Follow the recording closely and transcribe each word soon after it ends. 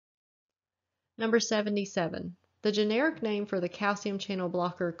Number 77. The generic name for the calcium channel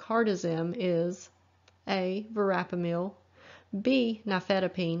blocker Cardizem is A. Verapamil, B.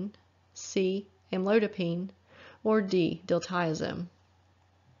 Nifedipine, C. Amlodipine, or D. Diltiazem.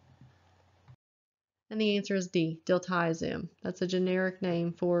 And the answer is D. Diltiazem. That's a generic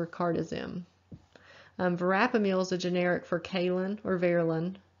name for Cardizem. Verapamil is a generic for Kalen or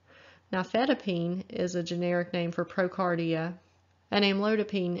Verilyn. Nifedipine is a generic name for Procardia. And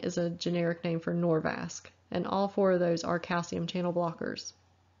amlodipine is a generic name for Norvasc. And all four of those are calcium channel blockers.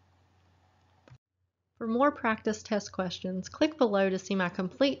 For more practice test questions, click below to see my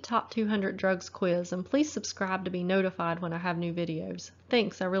complete Top 200 Drugs quiz, and please subscribe to be notified when I have new videos.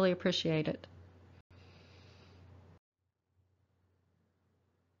 Thanks, I really appreciate it.